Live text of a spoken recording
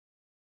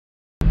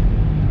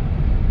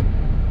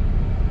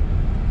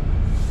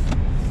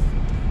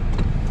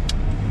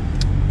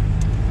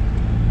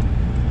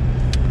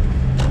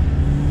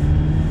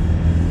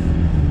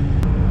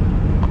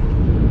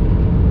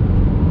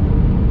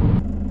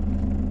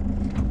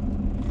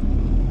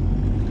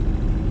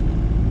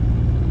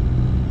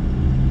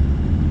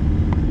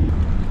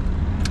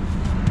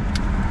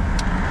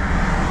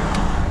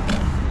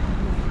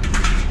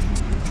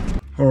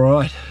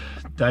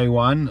Day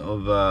one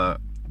of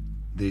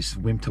this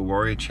Wimp to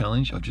Warrior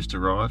challenge. I've just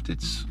arrived.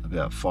 It's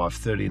about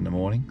 5:30 in the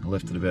morning. I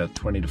left at about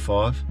 20 to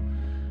 5.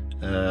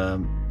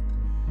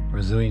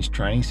 Resilience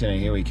Training Centre,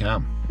 here we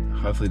come.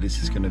 Hopefully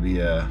this is going to be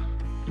the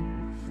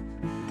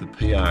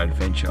PR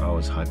adventure I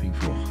was hoping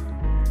for.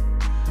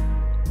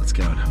 Let's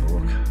go and have a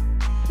look.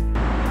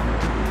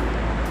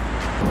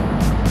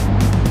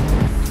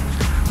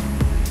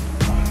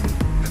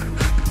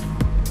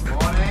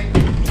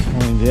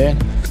 Morning, Dad.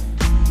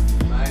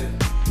 Made it.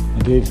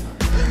 I did.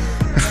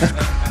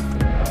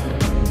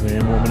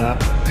 Man, warming up.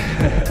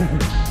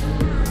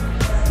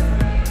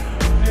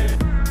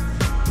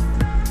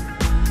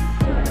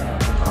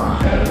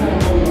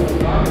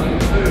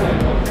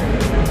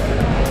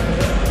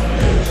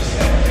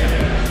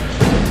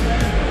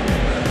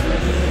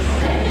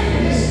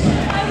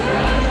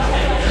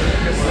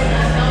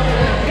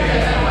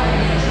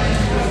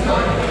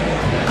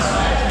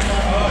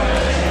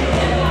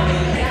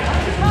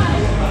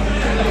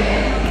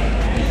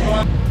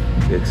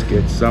 Let's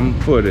get some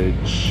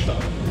footage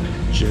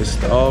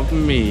just of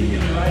me.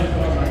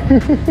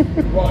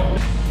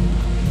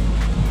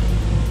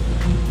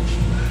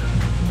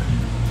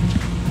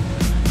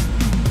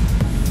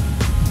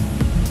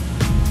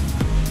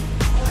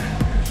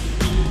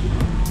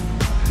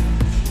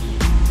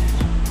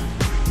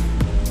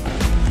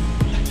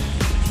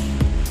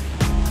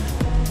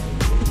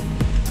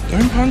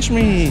 Don't punch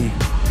me.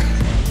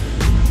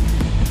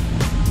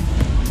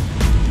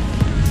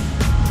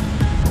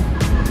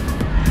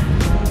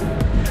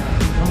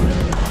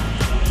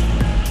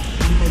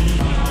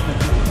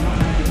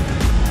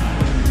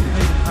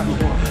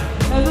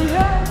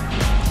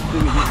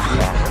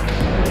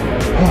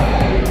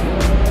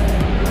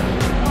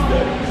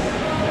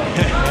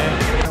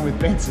 With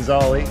Ben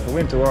Sosoli for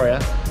Wimp to Warrior.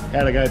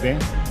 How'd it go,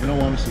 Ben? In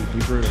all honesty, be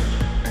brutal.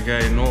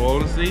 Okay, in all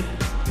honesty,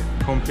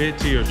 compared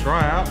to your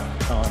tryout,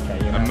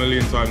 a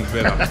million times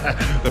better.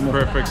 The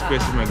perfect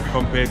specimen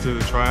compared to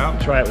the tryout.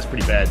 The tryout was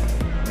pretty bad.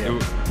 It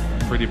was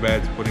pretty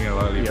bad, putting it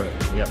lightly,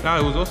 but no,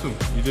 it was awesome.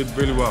 You did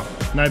really well.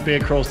 No bear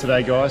crawls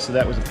today, guys, so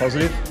that was a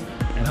positive,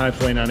 and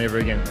hopefully none ever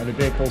again. Are there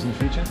bear crawls in the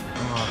future?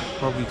 Oh,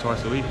 probably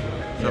twice a week.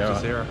 It's up to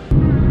Sara.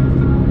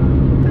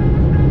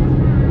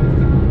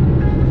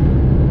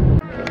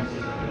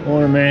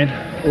 Morning, man.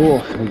 Oh,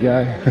 here we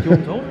go. Do you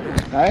want to talk?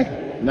 Hey?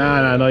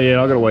 No, not yet.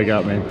 I gotta wake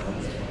up, man.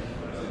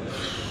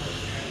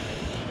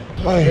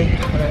 Hey.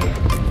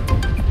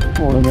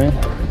 Morning, man.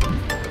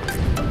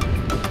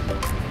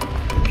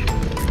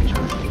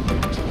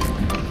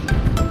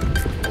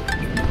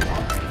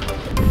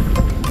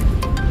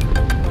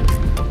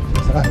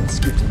 Sorry,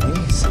 skipped a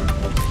knees.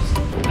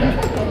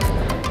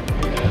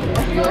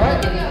 You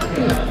alright?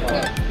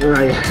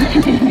 Alright.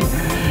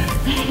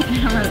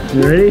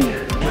 You ready?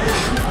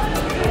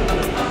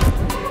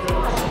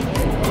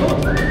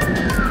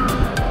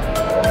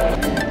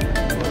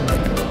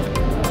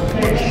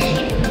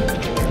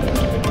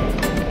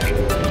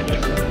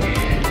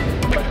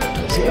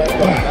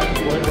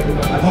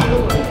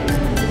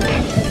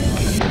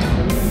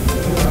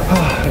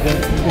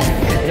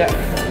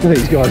 Look at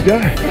these guys go.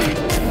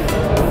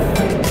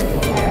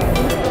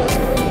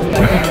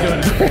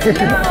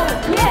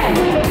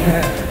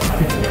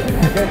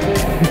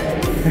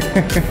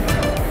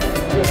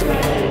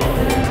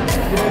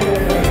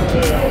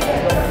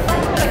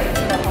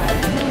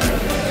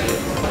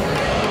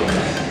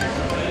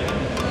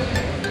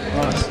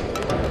 Nice.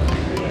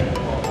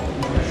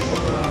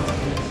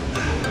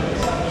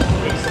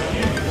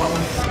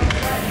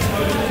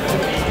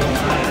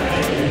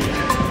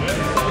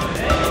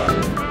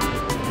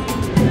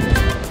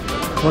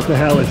 What the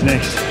hell is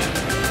next?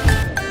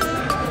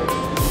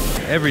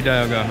 Every day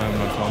I go home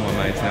and I tell my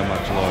mates how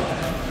much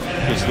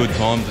just good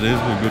times it is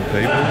with good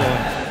people.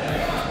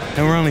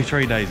 And we're only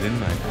 3 days in,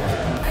 mate.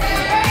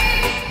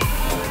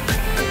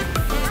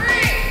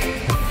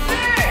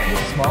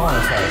 Smile on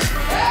his face.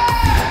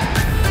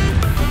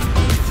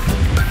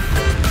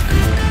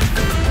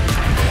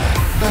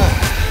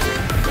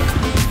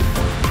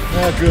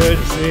 How good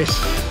is this?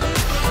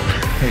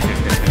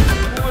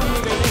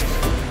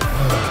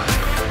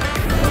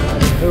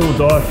 Who will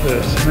die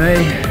first? Me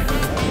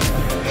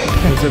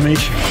or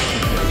Dimitri?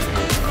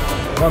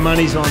 My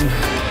money's on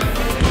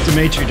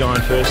Dimitri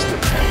dying first. I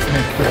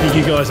think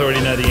you guys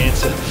already know the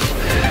answer.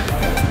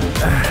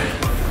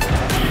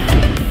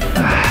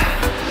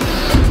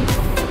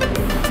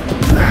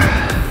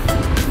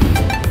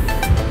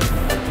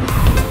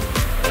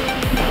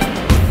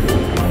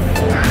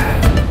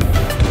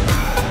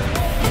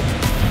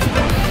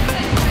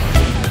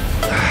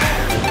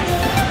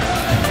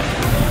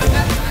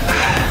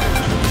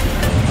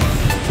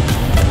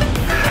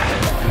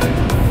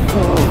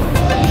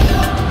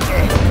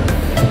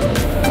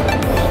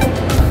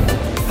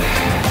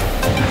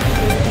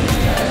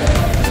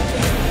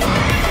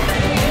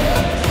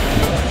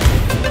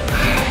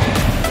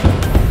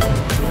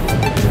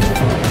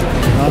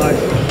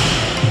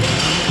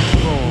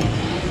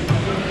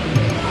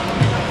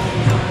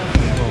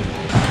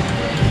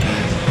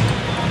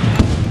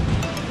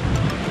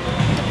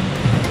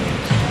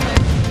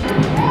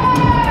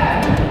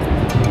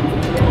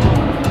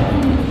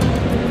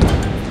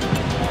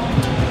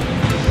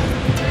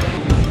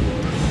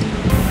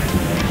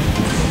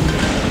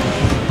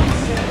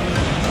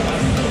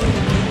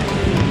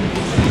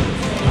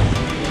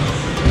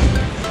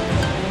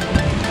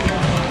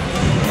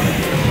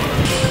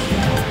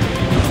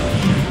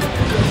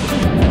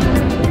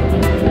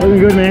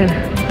 Looking good, man.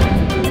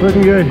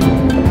 Looking good.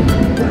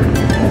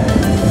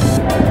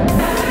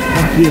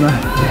 Thank you,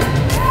 mate.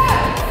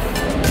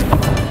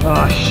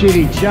 Oh shit,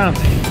 he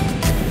jumped.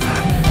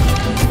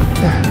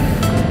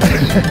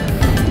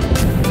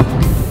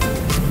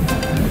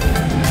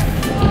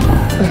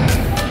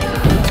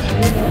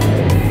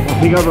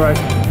 Pick up, bro.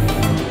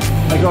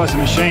 That guy's a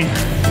machine.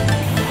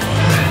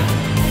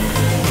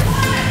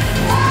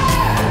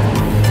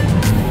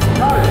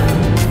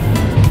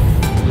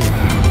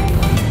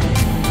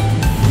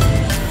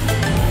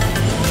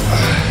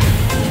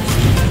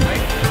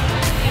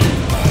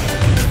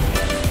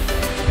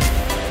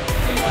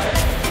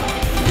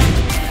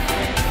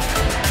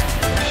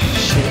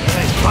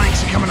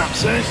 Coming up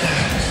soon.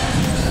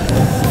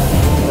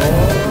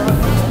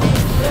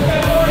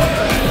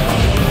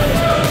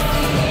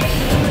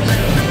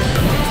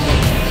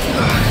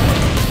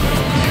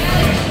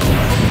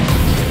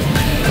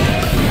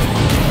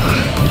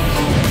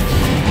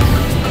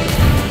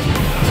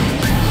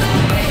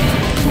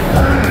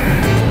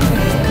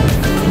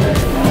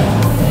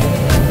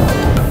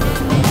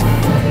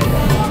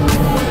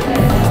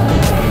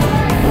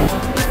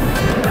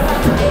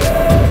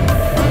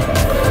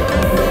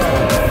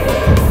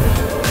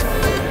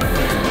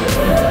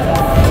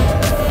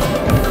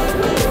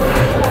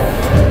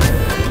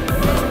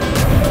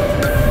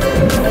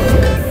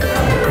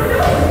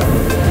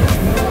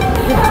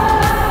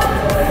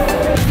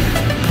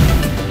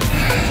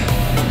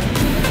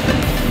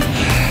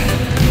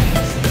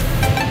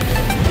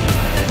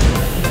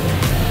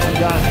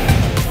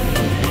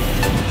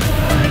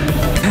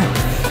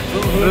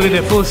 Look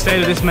at the full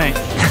state of this mate.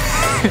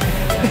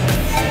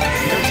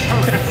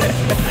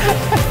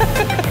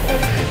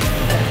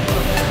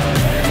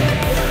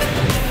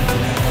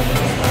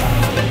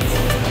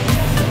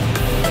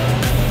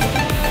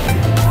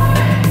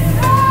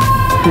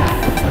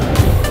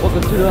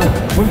 Welcome to the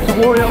Wimp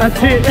Warrior.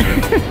 That's it.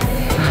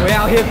 We're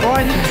out here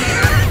grinding.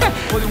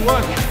 Wasn't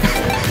work.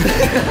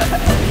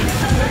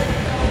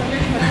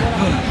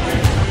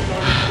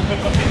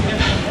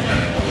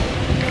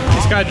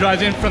 This guy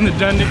drives in from the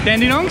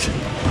Dandenongs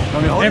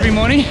every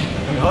morning.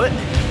 Can we hold it?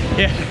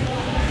 Yeah,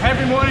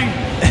 every morning,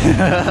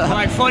 for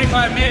like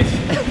 45 minutes,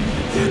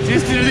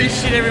 just to do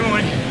this shit every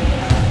morning.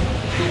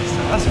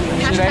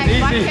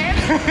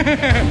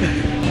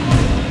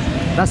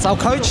 That's our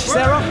coach,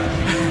 Sara.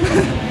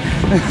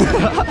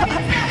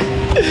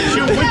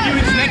 She'll whip you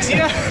into next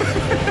year.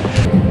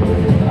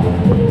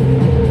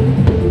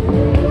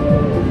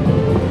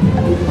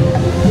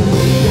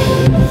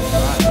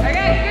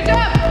 Okay, good job.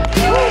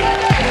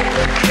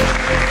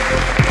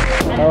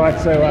 All right,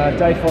 so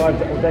day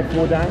 5 or day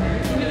 4 done.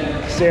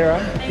 Sara,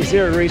 is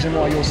there a reason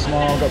why your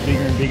smile got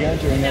bigger and bigger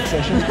during that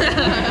session?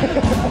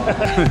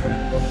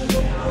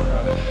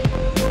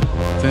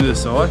 Turn to the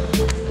side.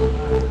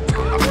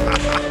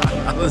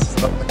 Other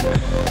side.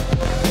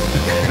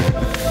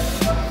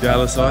 The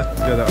other side.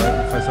 Go that way.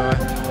 Face that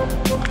way.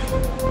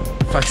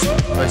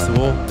 Face the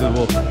wall. Do the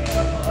wall. Look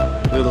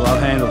at the love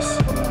handles.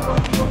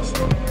 Nice.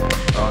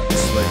 Alright,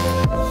 sleep.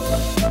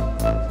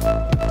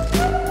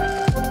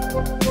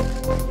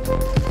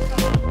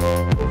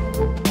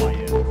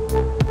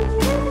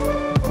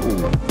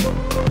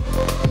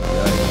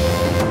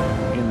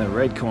 In the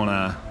red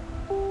corner.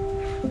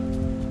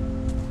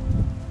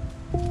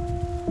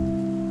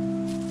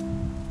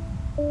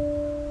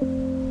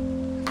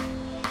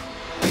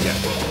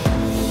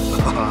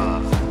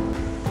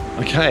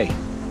 Okay,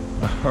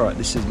 all right,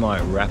 this is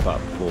my wrap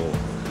up for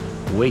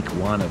week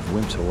 1 of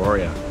Wimp to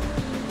Warrior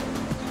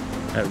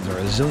at the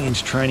Resilience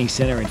Training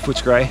Centre in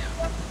Footscray.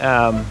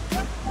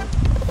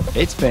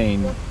 It's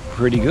been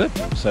pretty good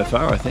so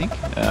far, I think.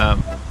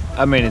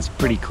 I mean, it's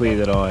pretty clear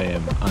that I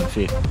am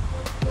unfit.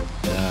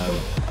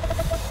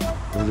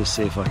 We'll just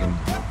see if I can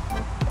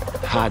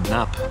harden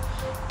up.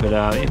 But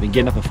I've been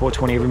getting up at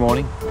 4:20 every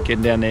morning,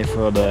 getting down there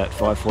for the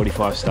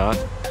 5:45 start.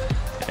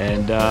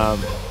 And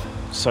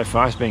so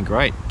far it's been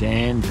great.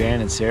 Dan,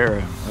 Van and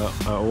Sara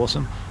are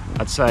awesome.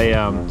 I'd say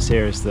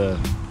Sarah's the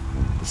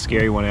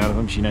scary one out of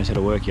them. She knows how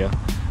to work you.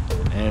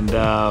 And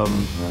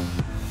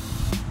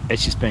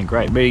it's just been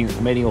great,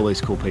 meeting all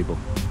these cool people.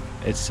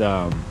 It's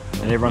and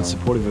everyone's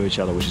supportive of each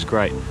other, which is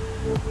great.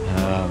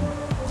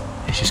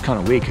 It's just kind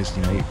of weird because,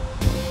 you know, you're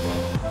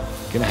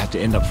gonna have to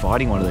end up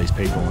fighting one of these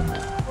people,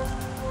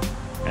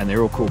 and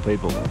they're all cool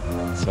people.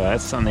 So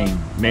that's something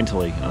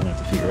mentally I'm gonna have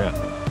to figure out.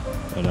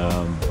 But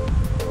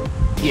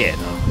yeah,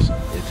 no,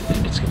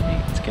 it's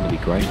gonna be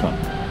great fun.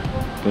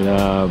 But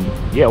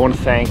yeah, I want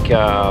to thank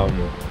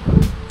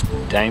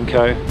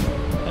Dameco,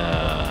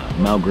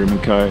 Mel Groom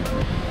 & Co,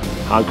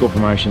 Hardcore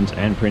Promotions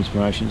and Prince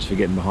Promotions for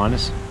getting behind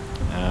us,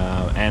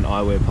 and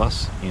Eyewear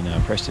Plus in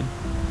Preston.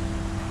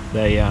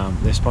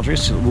 They're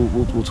sponsors.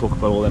 We'll talk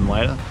about all them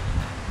later.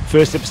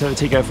 First episode of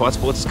TKO Fight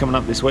Sports is coming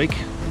up this week.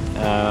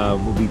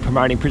 We'll be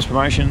promoting Prince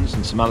Promotions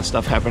and some other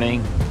stuff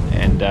happening,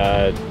 and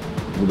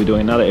we'll be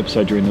doing another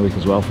episode during the week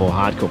as well for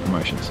Hardcore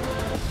Promotions.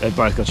 They've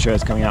both got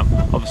shows coming up.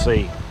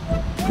 Obviously,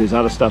 there's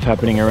other stuff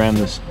happening around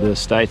the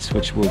States,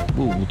 which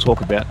we'll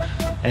talk about.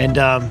 And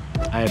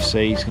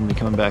AFC is going to be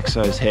coming back,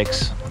 so is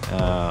Hex.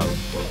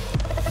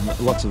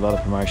 Lots of other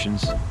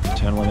promotions,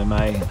 Eternal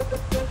MMA.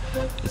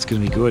 It's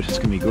going to be good. It's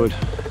going to be good,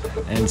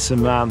 and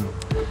some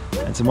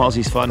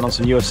Aussies fighting on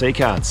some UFC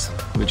cards,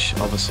 which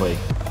obviously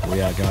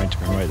we are going to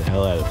promote the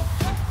hell out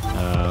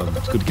of.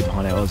 It's good to get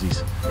behind our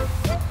Aussies.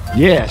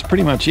 Yeah, that's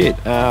pretty much it.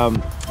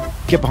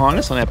 Get behind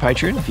us on our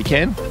Patreon if you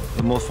can.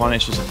 The more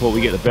financial support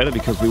we get, the better,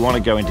 because we want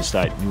to go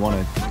interstate. We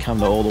want to come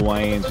to all the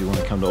weigh-ins, we want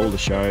to come to all the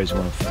shows, we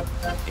want to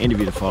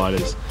interview the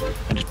fighters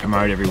and just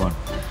promote everyone.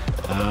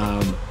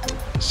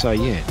 So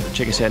yeah,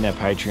 check us out on our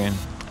Patreon.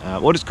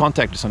 Or just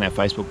contact us on our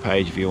Facebook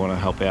page if you want to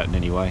help out in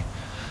any way.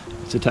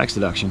 It's a tax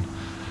deduction.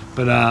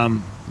 But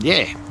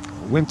yeah,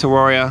 Wimp to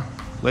Warrior,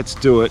 let's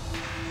do it.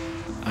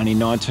 Only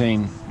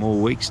 19 more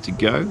weeks to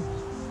go,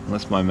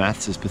 unless my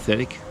maths is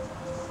pathetic.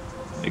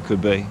 It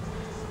could be.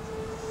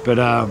 But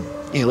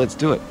yeah, let's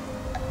do it.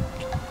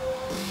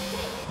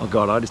 Oh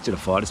God, I just did a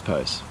fighter's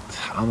pose.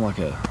 I'm like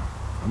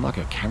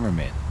a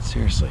cameraman,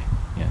 seriously.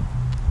 Yeah.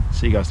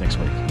 See you guys next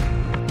week.